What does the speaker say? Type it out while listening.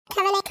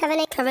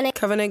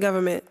Covenant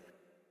government.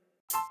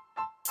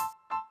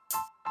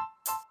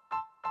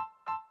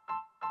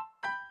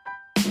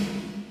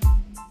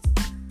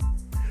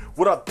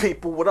 What up,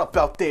 people? What up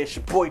out there? It's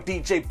your boy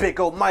DJ Big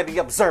Ol' Mighty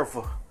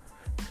Observer.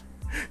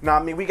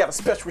 Now, we got a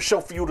special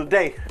show for you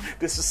today.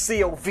 This is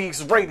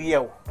COV's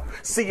Radio.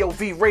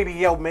 COV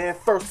Radio, man.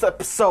 First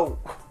episode.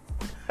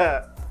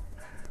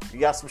 We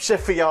got some shit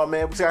for y'all,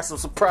 man. We got some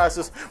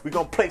surprises. We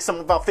gonna play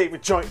some of our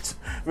favorite joints,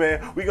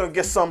 man. We gonna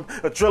get some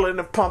drilling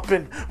and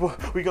pumping.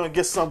 We gonna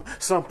get some.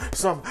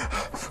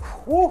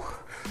 Woo.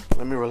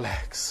 Let me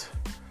relax.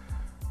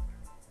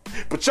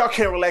 But y'all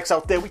can't relax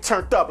out there. We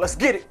turned up. Let's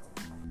get it.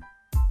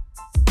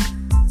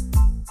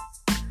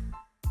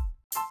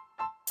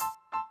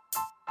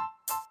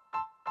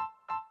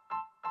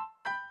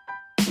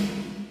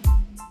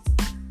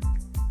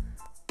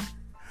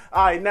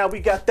 Alright, now we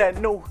got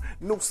that new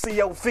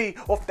COV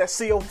off that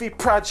COV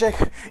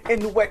project,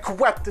 Inuit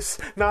Corruptus.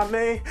 Nah,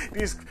 man,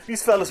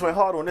 these fellas went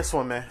hard on this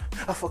one, man.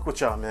 I fuck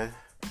with y'all, man.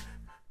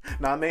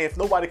 Nah, man, if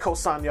nobody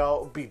co-sign y'all,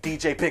 it would be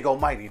DJ Big Ol'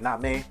 Mighty. Nah,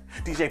 man,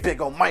 DJ Big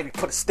Ol' Mighty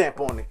put a stamp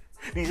on it.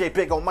 DJ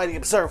Big Ol' Mighty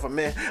Observer,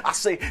 man. I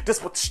say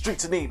this what the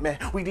streets need, man.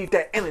 We need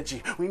that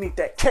energy. We need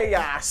that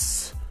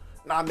chaos.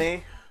 Nah,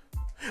 man,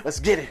 let's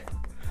get it.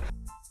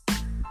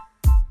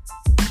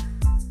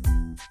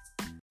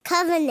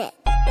 Covenant.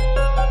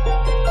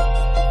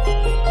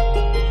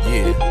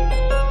 Yeah.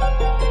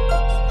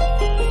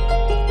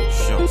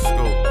 Show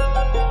scope.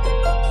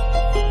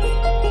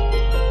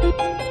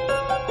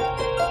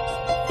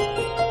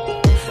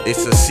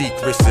 It's a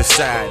secret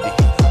society.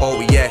 All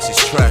we ask is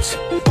trust.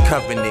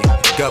 Covenant,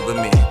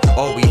 government,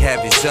 all we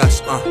have is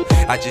us.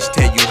 I just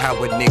tell you how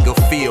a nigga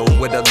feel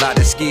with a lot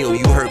of skill.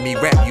 You heard me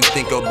rap, you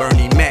think of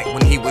Bernie Mac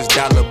when he was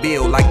dollar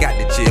bill. I got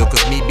to chill,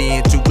 cause me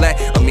being too black,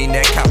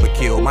 that copper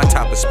kill, my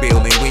top of spill.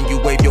 And when you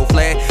wave your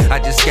flag, I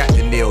just got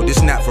to kneel.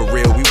 This not for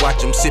real. We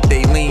watch them sip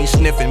they lean,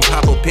 sniff and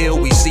pop a pill.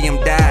 We see them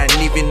die,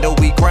 and even though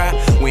we cry,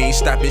 we ain't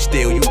stopping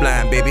still. You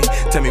blind, baby.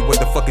 Tell me what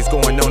the fuck is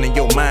going on in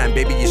your mind,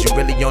 baby. Is you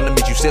really on them?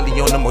 Is you silly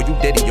on them? Or you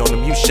deady on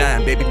them? You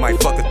shine, baby.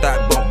 Might fuck a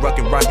thought, bump, ruck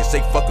and rock and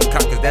say fuck a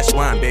cop, cause that's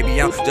wine,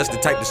 baby. I'm just the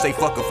type to say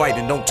fuck a fight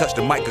and don't touch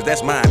the mic, cause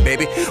that's mine,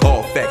 baby.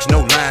 All facts, no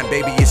line,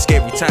 baby. It's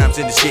scary times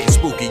and it's getting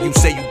spooky. You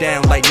say you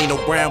down like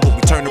Nino Brown, but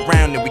we turn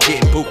around and we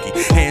getting pooky.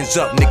 Hands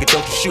up, nigga,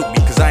 don't you shoot me,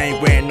 cause I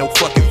ain't wearing no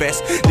fucking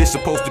vest. This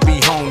supposed to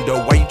be home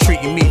though, why you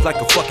treating me like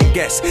a fucking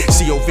guest?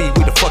 COV,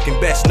 we the fucking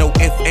best, no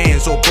ifs,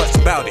 ands, or buts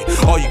about it.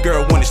 All your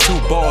girl want is 2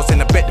 balls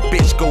and I bet the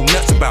bitch go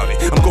nuts about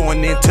it. I'm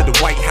going into the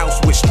White House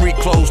with street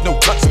clothes, no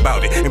tucks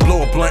about it. And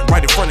blow a blunt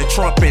right in front of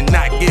Trump and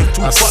not give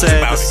 2 fucks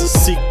about it. It's a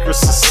secret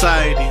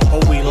society, all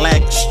we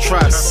lack is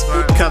trust.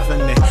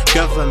 Covenant,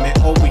 government,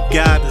 all we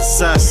got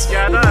is us. We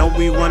know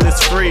we want is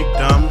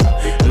freedom.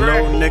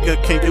 Little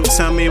nigga, can you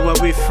tell me where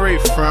we free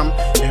from?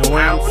 And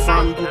where I'm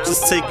from, you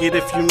just take it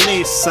if you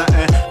need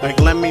something. Like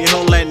let me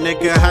hold that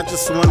nigga, I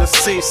just wanna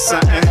see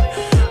something.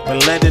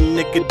 But let a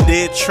nigga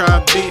dead try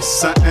be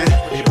something.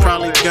 They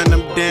probably gun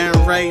him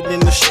down right in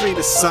the street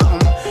or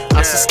something.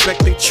 I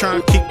suspect they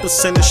tryna keep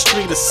us in the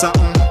street or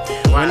something.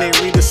 When they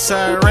read the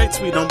side rights,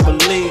 we don't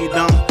believe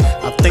them.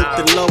 I think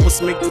the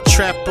lowest make the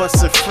trap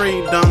us in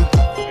freedom.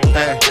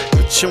 Hey,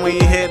 but you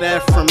ain't hear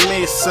that from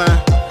me, son.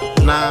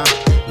 Nah,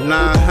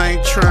 I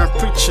ain't tryna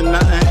preach or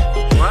nothing.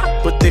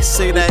 But they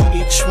say that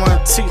each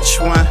one teach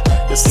one.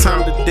 It's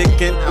time to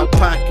dig in our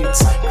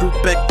pockets. Group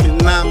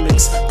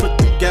economics, put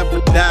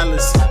together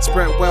dollars,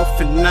 spread wealth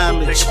and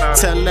knowledge.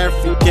 Tell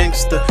every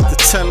gangster, to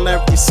tell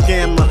every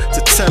scammer,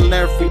 to tell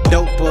every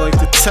dope boy,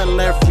 to tell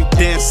every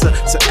dancer,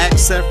 to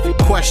ask every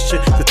question,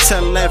 to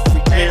tell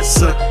every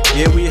answer.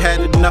 Yeah, we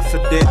had enough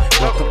of that.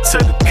 Welcome to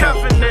the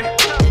covenant.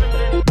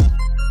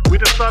 We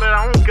just started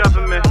our own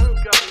government.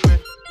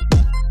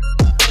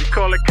 We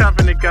call it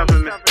covenant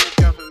government.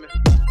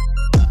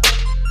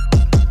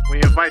 We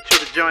invite you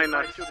to join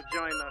us.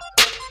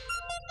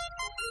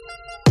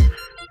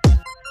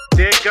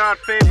 Dear God,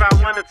 favor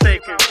our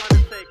undertaking.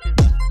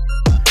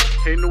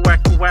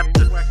 Inuit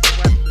Corruptus.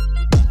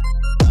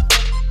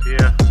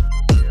 Yeah.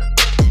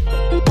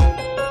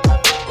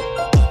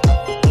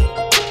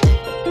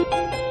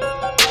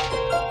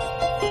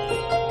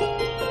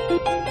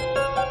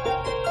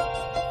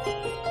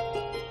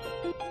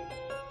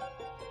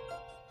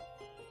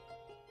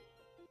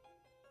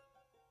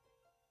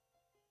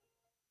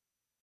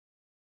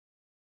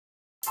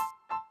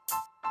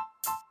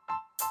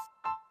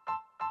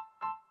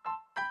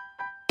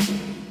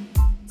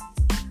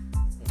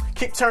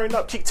 Keep turning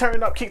up, keep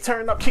turning up, keep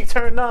turning up, keep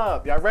turning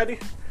up. Y'all ready?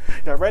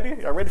 Y'all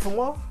ready? Y'all ready for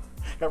more?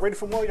 Y'all ready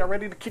for more? Y'all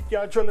ready to keep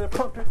y'all drilling and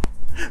pumping?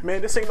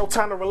 Man, this ain't no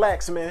time to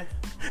relax, man.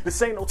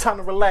 This ain't no time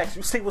to relax.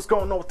 You see what's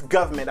going on with the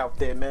government out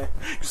there, man.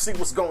 You see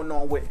what's going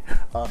on with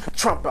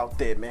Trump out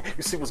there, man.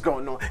 You see what's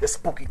going on. It's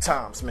spooky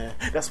times, man.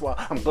 That's why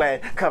I'm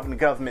glad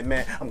Covenant Government,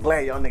 man. I'm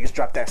glad y'all niggas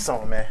dropped that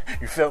song, man.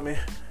 You feel me?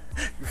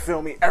 You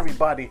feel me?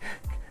 Everybody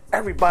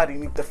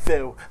need to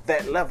feel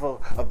that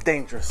level of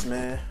dangerous,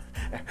 man.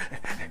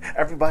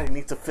 Everybody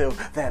needs to feel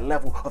that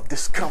level of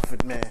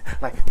discomfort, man.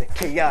 Like the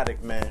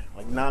chaotic, man.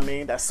 Like, know what I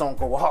mean? That song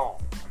go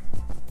hard.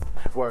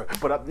 Word.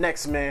 But up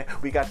next, man,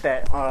 we got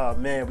that,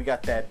 we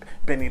got that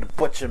Benny the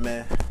Butcher,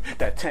 man.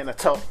 That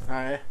Tanato,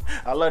 alright?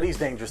 I love these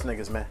dangerous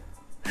niggas, man.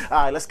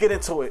 Alright, let's get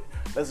into it.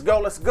 Let's go,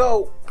 let's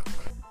go.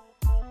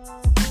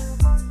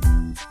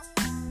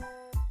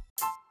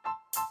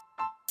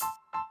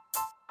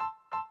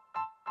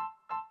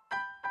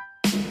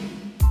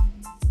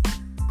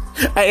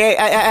 Hey,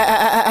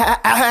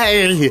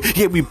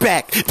 yeah, we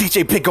back.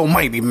 DJ Big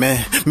Almighty,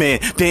 man. Man,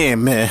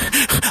 damn, man.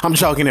 I'm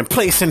jogging in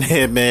place in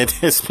here, man.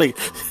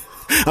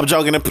 I'm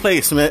jogging in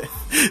place, man.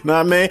 Know what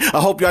I mean? I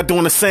hope y'all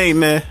doing the same,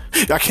 man.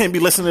 Y'all can't be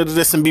listening to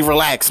this and be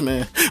relaxed,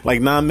 man.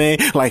 Like, know what I mean?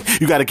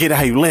 Like, you gotta get it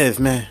how you live,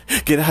 man.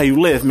 Get it how you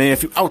live, man.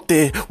 If you out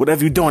there,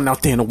 whatever you doing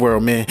out there in the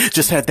world, man,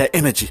 just have that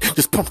energy.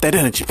 Just pump that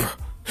energy, bro.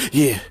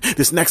 Yeah,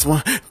 this next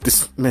one,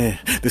 this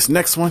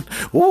next one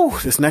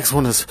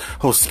is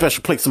holds a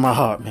special place in my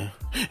heart, man.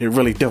 It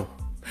really do.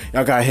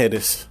 Y'all gotta hear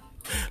this.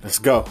 Let's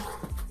go.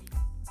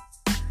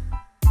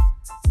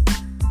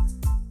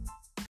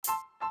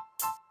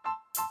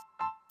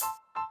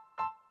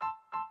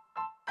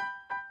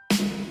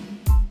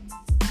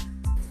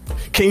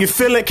 Can you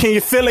feel it? Can you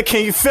feel it?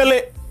 Can you feel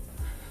it?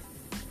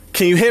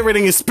 Can you hear it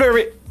in your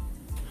spirit?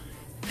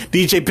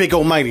 DJ Big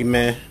Almighty,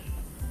 man.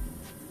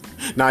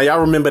 Now, y'all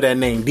remember that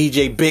name,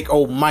 DJ Big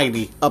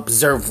Almighty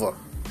Observer.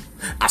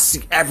 I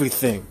see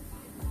everything.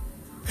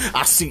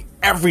 I see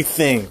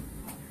everything.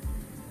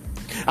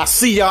 I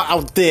see y'all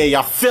out there.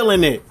 Y'all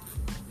feeling it.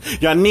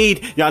 Y'all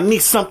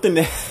need something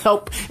to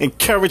help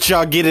encourage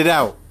y'all get it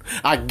out.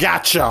 I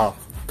got y'all.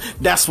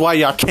 That's why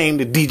y'all came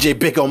to DJ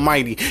Big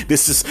Almighty.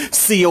 This is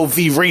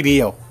COV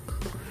Radio.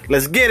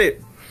 Let's get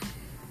it.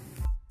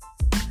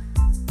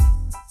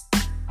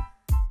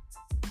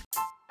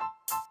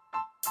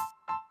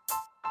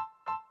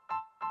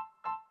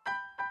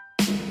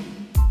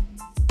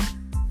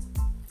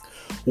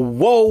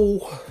 Whoa.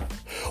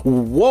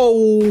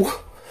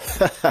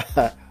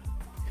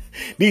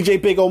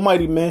 DJ Big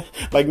Almighty, man.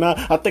 Like,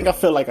 nah, I think I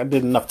feel like I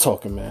did enough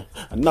talking, man.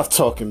 Enough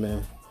talking,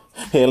 man.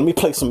 Hey, let me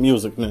play some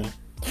music, man.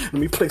 Let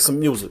me play some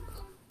music.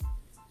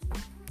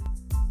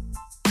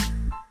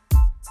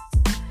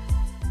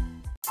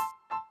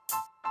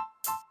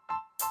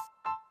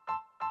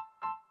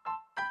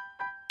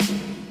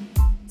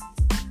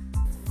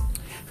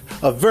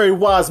 A very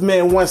wise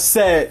man once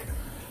said,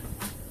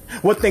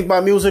 one thing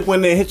about music,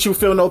 when they hit you,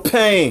 feel no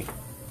pain.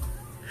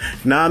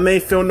 Nah, I may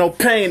feel no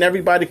pain.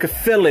 Everybody could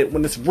feel it.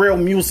 When it's real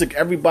music,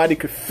 everybody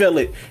could feel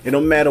it. It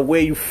don't matter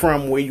where you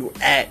from, where you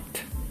at.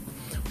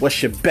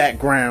 What's your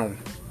background?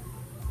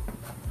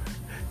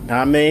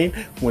 Nah, I mean,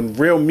 when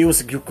real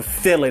music, you can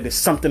feel it. It's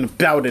something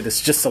about it.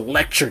 It's just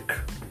electric.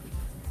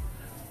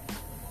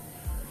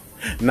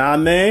 Nah, I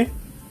mean?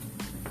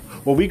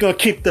 Well, we gonna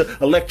keep the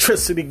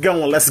electricity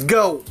going. Let's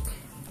go.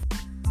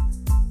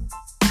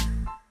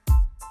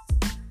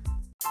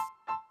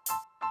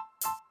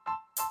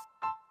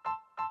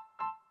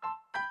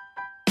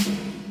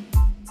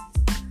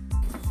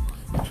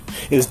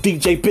 It's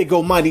DJ Big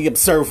Almighty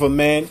Observer,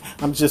 man.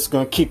 I'm just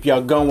gonna keep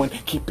y'all going,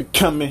 keep it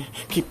coming,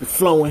 keep it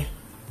flowing.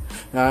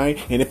 Alright?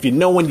 And if you're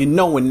knowing, you're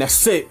knowing.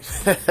 That's it.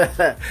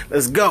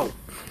 Let's go.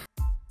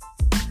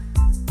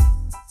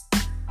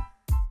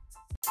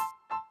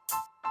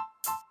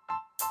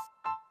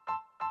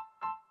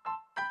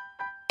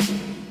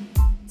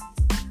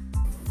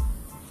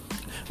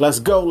 Let's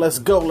go, let's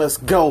go, let's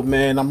go,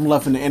 man. I'm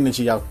loving the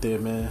energy out there,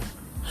 man.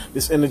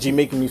 This energy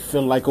making me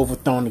feel like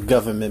overthrowing the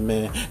government,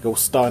 man. Go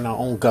starting our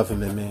own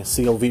government, man.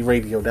 COV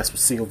Radio, that's what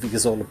COV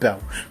is all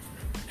about.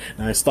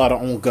 Now, start our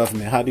own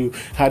government. How do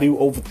you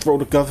overthrow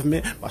the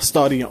government? By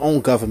starting your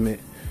own government.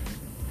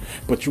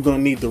 But you're gonna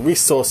need the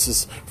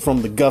resources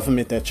from the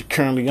government that you're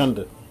currently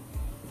under.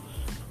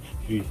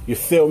 You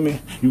feel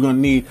me? You're gonna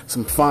need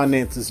some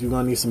finances. You're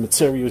gonna need some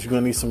materials. You're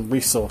gonna need some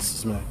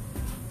resources, man.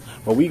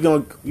 But we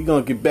gonna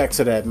get back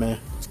to that, man.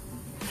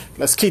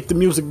 Let's keep the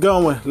music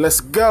going.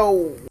 Let's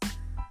go.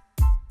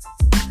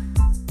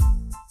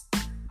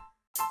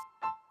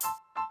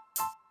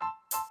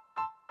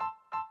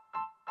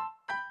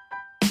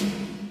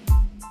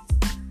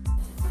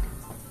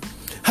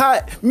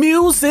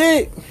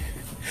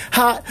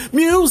 Hot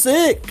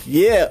music,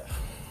 yeah.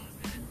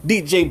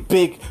 DJ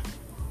Big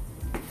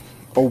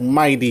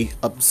Almighty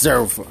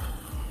Observer.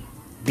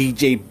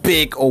 DJ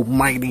Big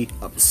Almighty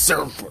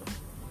Observer.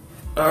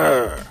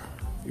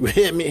 You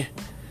hear me?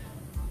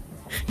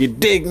 You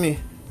dig me?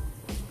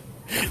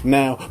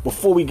 Now,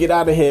 before we get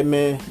out of here,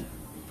 man,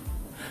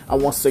 I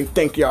want to say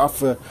thank y'all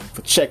for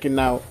checking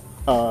out,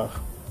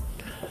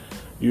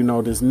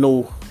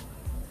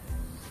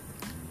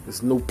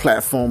 this new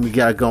platform we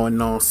got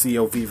going on,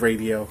 COV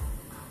Radio.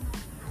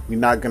 We're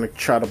not going to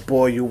try to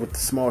bore you with the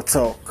small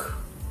talk.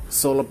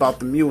 It's all about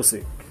the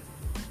music.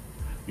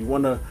 We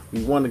want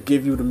to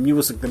give you the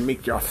music to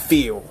make y'all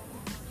feel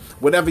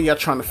whatever y'all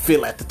trying to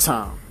feel at the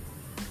time.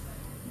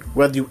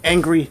 Whether you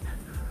angry,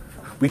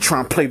 we try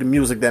and play the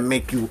music that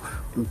make you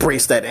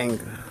embrace that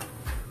anger.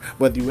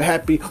 Whether you're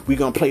happy, we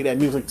gonna play that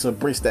music to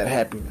embrace that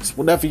happiness.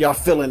 Whatever y'all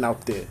feeling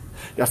out there.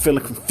 Y'all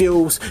feeling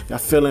confused, y'all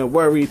feeling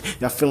worried,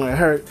 y'all feeling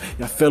hurt,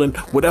 y'all feeling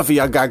whatever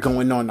y'all got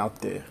going on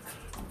out there.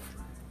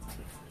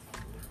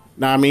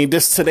 Now, I mean,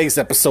 today's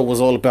episode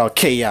was all about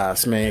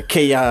chaos, man.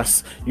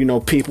 Chaos, you know,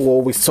 people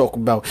always talk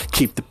about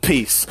keep the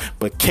peace,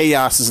 but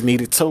chaos is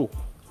needed too.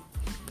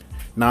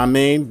 Now, I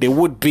mean, there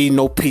would be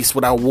no peace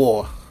without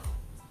war.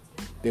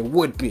 There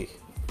would be.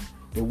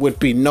 There would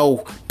be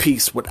no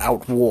peace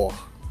without war.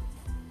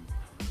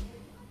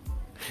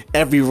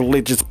 Every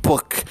religious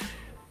book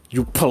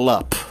you pull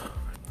up,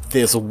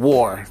 there's a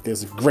war.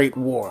 There's a great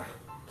war.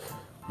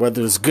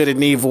 Whether it's good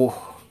and evil,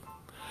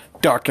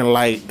 dark and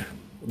light,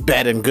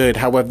 bad and good,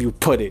 however you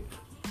put it.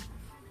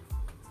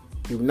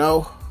 You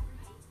know?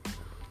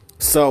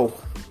 So,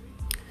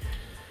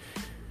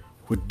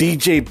 with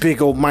DJ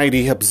Big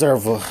Almighty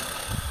Observer,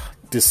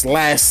 this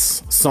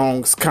last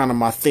song's kind of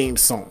my theme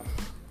song.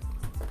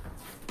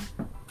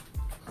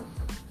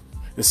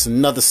 It's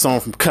another song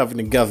from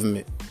Covenant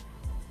Government.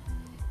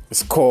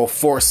 It's called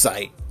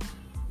Foresight.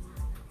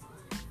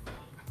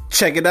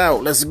 Check it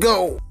out. Let's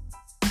go.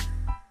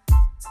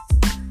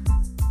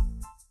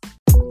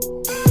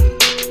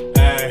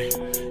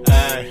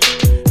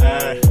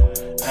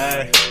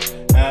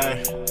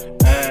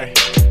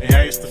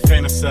 I used to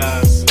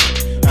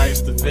fantasize. I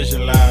used to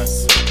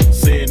visualize.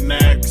 See it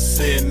now,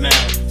 see it now.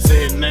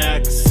 See it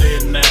now, see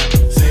it now.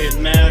 See it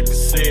now,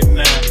 see it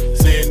now.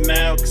 See it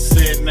now,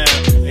 see it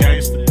now. I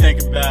used to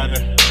think about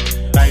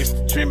it. I used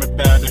to dream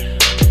about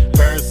it.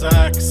 Bird's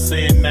eye, can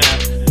see it now.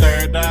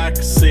 Third eye,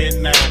 can see it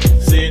now.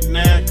 See it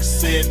now, can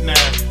see it now.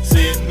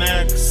 See it now,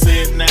 can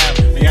see it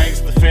now. I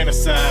used to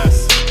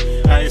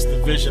fantasize. I used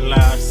to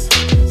visualize.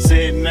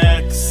 See it now,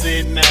 can see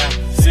it now.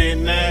 See it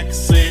now, can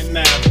see it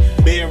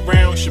now. Be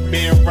around, should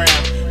be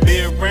around.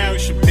 Be around,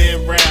 should be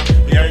around.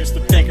 I used to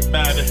think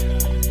about it.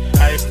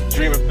 I used to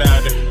dream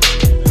about it.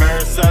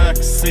 Bird's eye,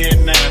 can see it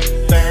now.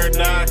 Third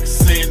eye, can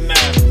see it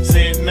now.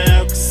 See it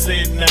now, can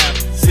see it now.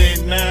 See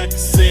it now, can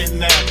see it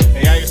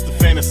now. I used to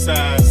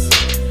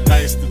fantasize.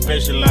 I used to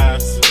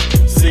visualize.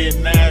 See it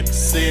now, can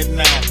see it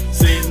now.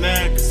 See it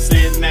now, can see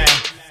it now.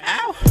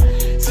 Ow!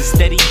 So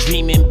steady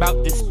dreaming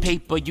about this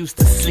paper, used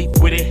to sleep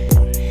with it.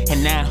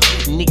 And now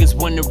niggas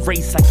wanna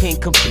race, I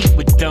can't compete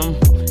with them.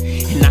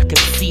 And I can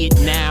see it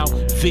now,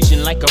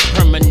 vision like a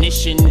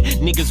premonition.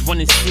 Niggas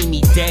wanna see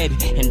me dead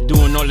and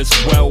doing all this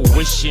well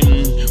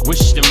wishing.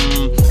 Wish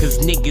them, cause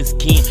niggas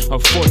can't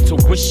afford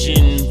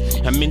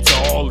tuition. I'm into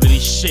all of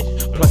this shit,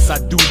 plus I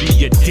do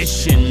the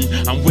addition.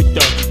 I'm with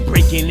the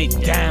breaking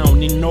it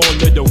down and all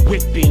of the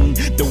whipping.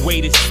 The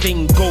way this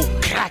thing go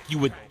crack, you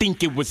would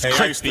think it was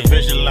I used to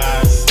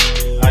visualize,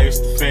 I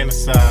used to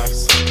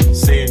fantasize.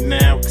 See it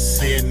now, can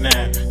see it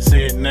now.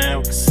 See it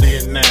now, can see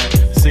it now.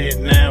 See it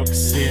now, can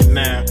see it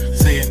now.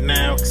 See it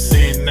now, can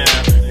see it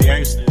now. I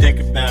used to think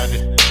about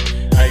it.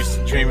 I used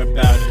to dream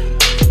about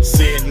it.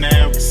 See it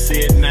now, can see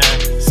it now.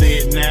 See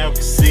it now,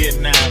 can see it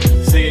now.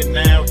 See it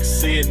now, can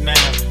see it now.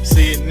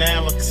 See it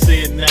now, I can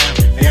see it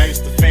now. I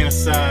used to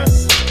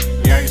fantasize.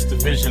 I used to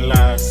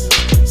visualize.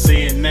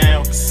 See it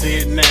now, can see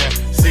it now.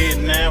 See it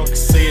now, can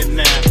see it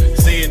now.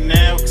 See it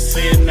now, can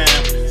see it now.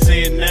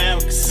 See it now,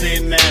 can see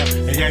it now.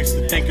 I used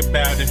to think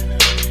about it.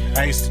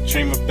 I used to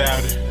dream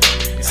about it.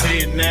 See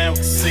it now,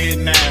 can see it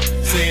now.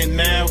 See it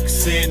now, can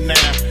see it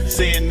now.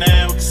 See it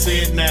now, can see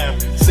it now.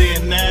 See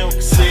it now,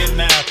 can see it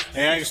now.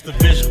 I used to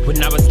vision.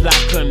 When I was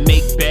locked, couldn't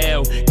make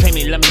bail. Claim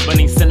they love me, but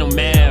ain't send no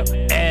mail.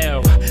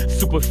 L.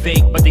 Super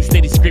fake, but they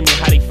steady screaming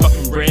how they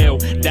fucking real.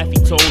 Daffy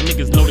told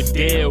niggas know the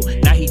deal.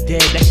 Now he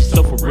dead, that shit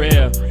so for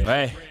real.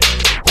 Hey.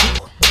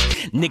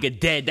 Nigga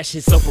dead, that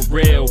shit so for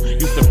real.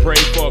 Used to pray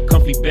for a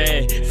comfy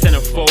bed,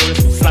 centerfold and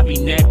some sloppy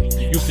neck.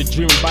 Used to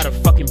dream about a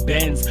fucking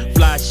Benz,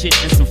 fly shit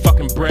and some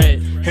fucking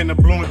bread. In the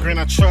blue and green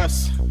I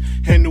trust,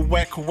 in the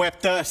wet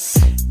corrupt us.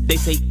 They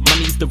say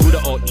money's the root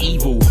of all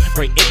evil,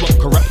 pray it won't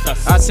corrupt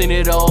us. I seen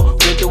it all,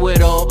 been through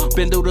it all,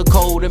 been through the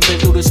cold and been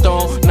through the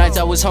storm. Nights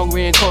I was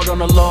hungry and cold on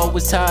the law,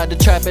 was tired of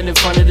trapping in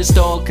front of the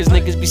store. Cause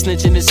niggas be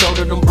snitching and sold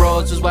to them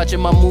broads. Was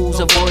watching my moves,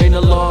 avoiding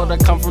the law. I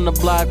come from the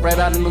block, right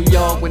out of New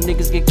York, where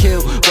niggas get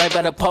killed, right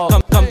by the park.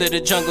 Come to the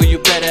jungle, you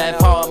better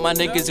have heart. My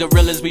niggas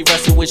gorillas, we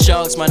wrestle with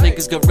sharks. My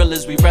niggas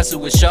gorillas, we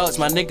wrestle with sharks.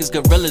 My niggas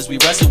gorillas, we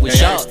wrestle with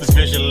sharks. I used to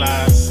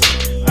visualize,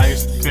 I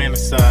used to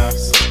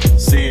fantasize.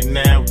 See it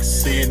now, can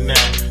see it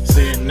now.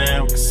 See it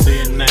now, can see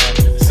it now.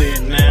 See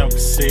it now, can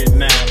see it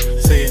now.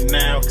 See it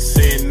now, can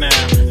see it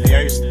now.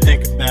 I used to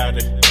think about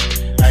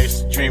it. I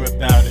used to dream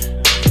about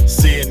it.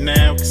 See it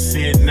now, can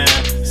see it now.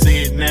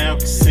 See it now,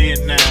 can see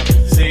it now.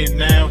 See it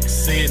now, can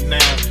see it now.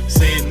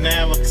 See it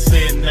now, I can see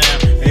it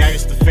now. I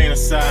used to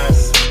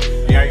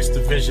fantasize. I used to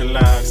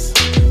visualize.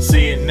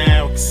 See it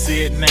now, can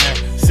see it now.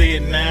 See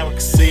it now, can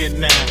see it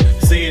now.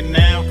 See it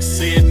now, can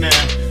see it now.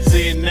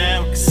 See it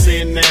now, can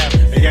see it now.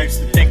 I used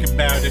to think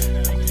about it.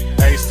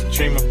 I used to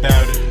dream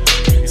about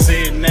it.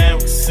 See it now,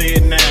 can see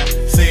it now.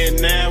 See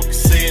it now, can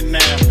see it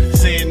now.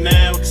 See it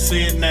now, can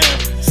see it now.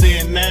 See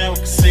it now,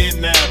 can see it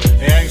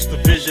now. I used to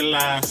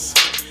visualize.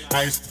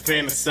 I used to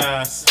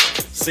fantasize.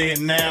 See it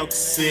now,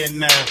 see it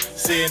now.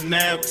 See it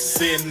now,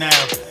 see it now.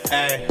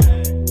 Ay.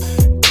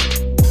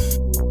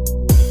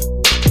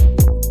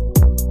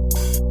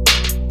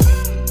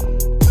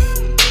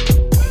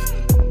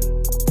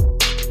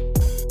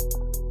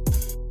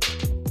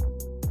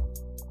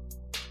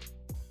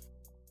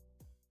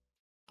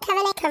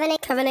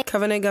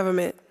 Covenant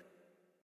government.